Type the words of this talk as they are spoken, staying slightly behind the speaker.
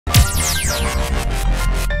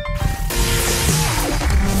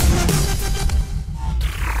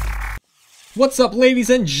What's up, ladies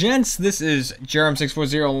and gents? This is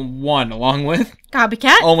Jerem6401, along with...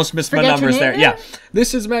 Copycat? Almost missed my numbers there. There? Yeah.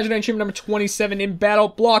 This is Imaginary Achievement number 27 in Battle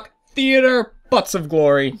Block Theater Butts of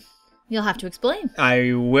Glory. You'll have to explain.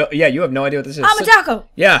 I will... Yeah, you have no idea what this is. I'm a taco!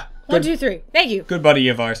 Yeah. 1, 2, 3. Thank you. Good buddy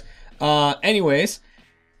of ours. Anyways,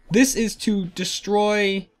 this is to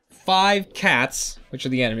destroy 5 cats, which are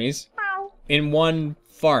the enemies, in one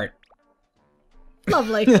fart.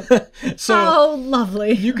 Lovely. So, oh,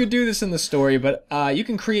 lovely. you could do this in the story, but you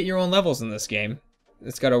can create your own levels in this game.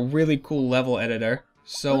 It's got a really cool level editor.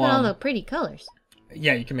 So, Look at all the pretty colors.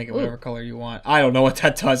 yeah, you can make it whatever color you want. I don't know what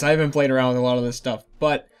that does. I haven't played around with a lot of this stuff.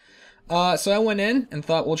 But, so I went in and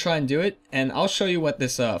thought we'll try and do it. And I'll show you what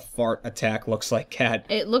this fart attack looks like, Cat.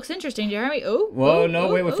 It looks interesting, Jeremy. Oh. Whoa, oh, no,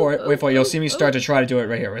 oh, wait oh, for it. Wait for it. You'll oh, see me start to try to do it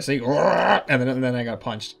right here. See? And then I got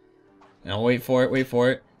punched. Now wait for it. Wait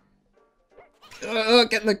for it.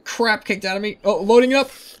 Getting the crap kicked out of me. Oh, loading it up.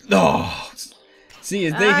 Oh, see,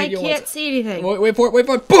 as they hit you. I can't see anything. Wait for it. Wait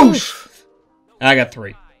for it. Boosh! I got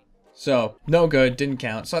 3. So, no good. Didn't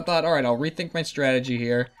count. So I thought, alright, I'll rethink my strategy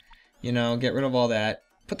here. You know, get rid of all that.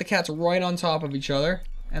 Put the cats right on top of each other.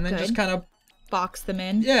 And then just kind of... box them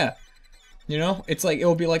in. Yeah. You know, it's like,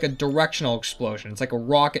 it'll be like a directional explosion. It's like a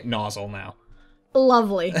rocket nozzle now.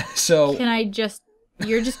 Lovely. So... Can I just...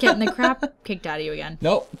 You're just getting the crap kicked out of you again.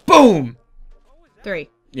 No. Boom!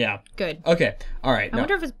 3. Yeah. Good. Okay. Alright. I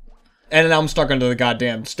wonder if it's And now I'm stuck under the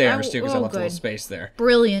goddamn stairs, too, because I oh, left a little good. space there.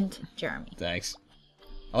 brilliant, Jeremy. Thanks.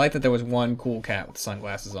 I like that there was one cool cat with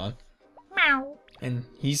sunglasses on. Meow. And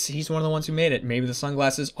he's one of the ones who made it. Maybe the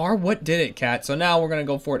sunglasses are what did it, Cat. So now we're going to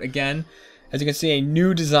go for it again. As you can see, a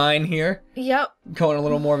new design here. Yep. Going a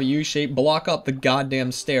little more of a U-shape. Block up the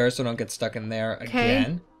goddamn stairs so don't get stuck in there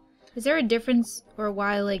again. Is there a difference or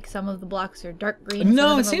why, like, some of the blocks are dark green? No, some it of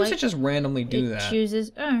them are seems to light? just randomly do It that.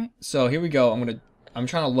 chooses. Alright. So here we go. I'm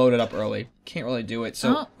trying to load it up early. Can't really do it.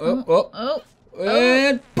 So, Oh.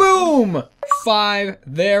 and boom! 5.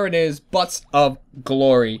 There it is. Butts of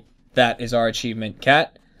Glory. That is our achievement,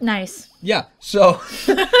 Cat. Nice. Yeah, so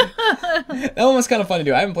that one was kind of fun to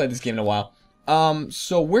do. I haven't played this game in a while.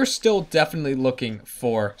 So we're still definitely looking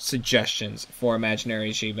for suggestions for imaginary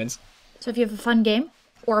achievements. So if you have a fun game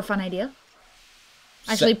or a fun idea,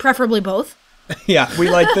 actually preferably both. Yeah, we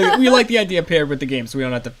like the idea paired with the game, so we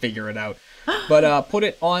don't have to figure it out. But put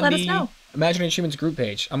it on Let us the know. Imaginary Achievements group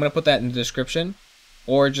page. I'm gonna put that in the description,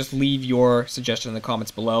 or just leave your suggestion in the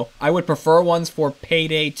comments below. I would prefer ones for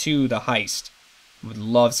Payday 2: The Heist. Would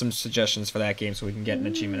love some suggestions for that game so we can get an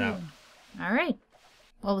achievement out. All right.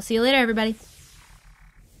 Well, we'll see you later, everybody.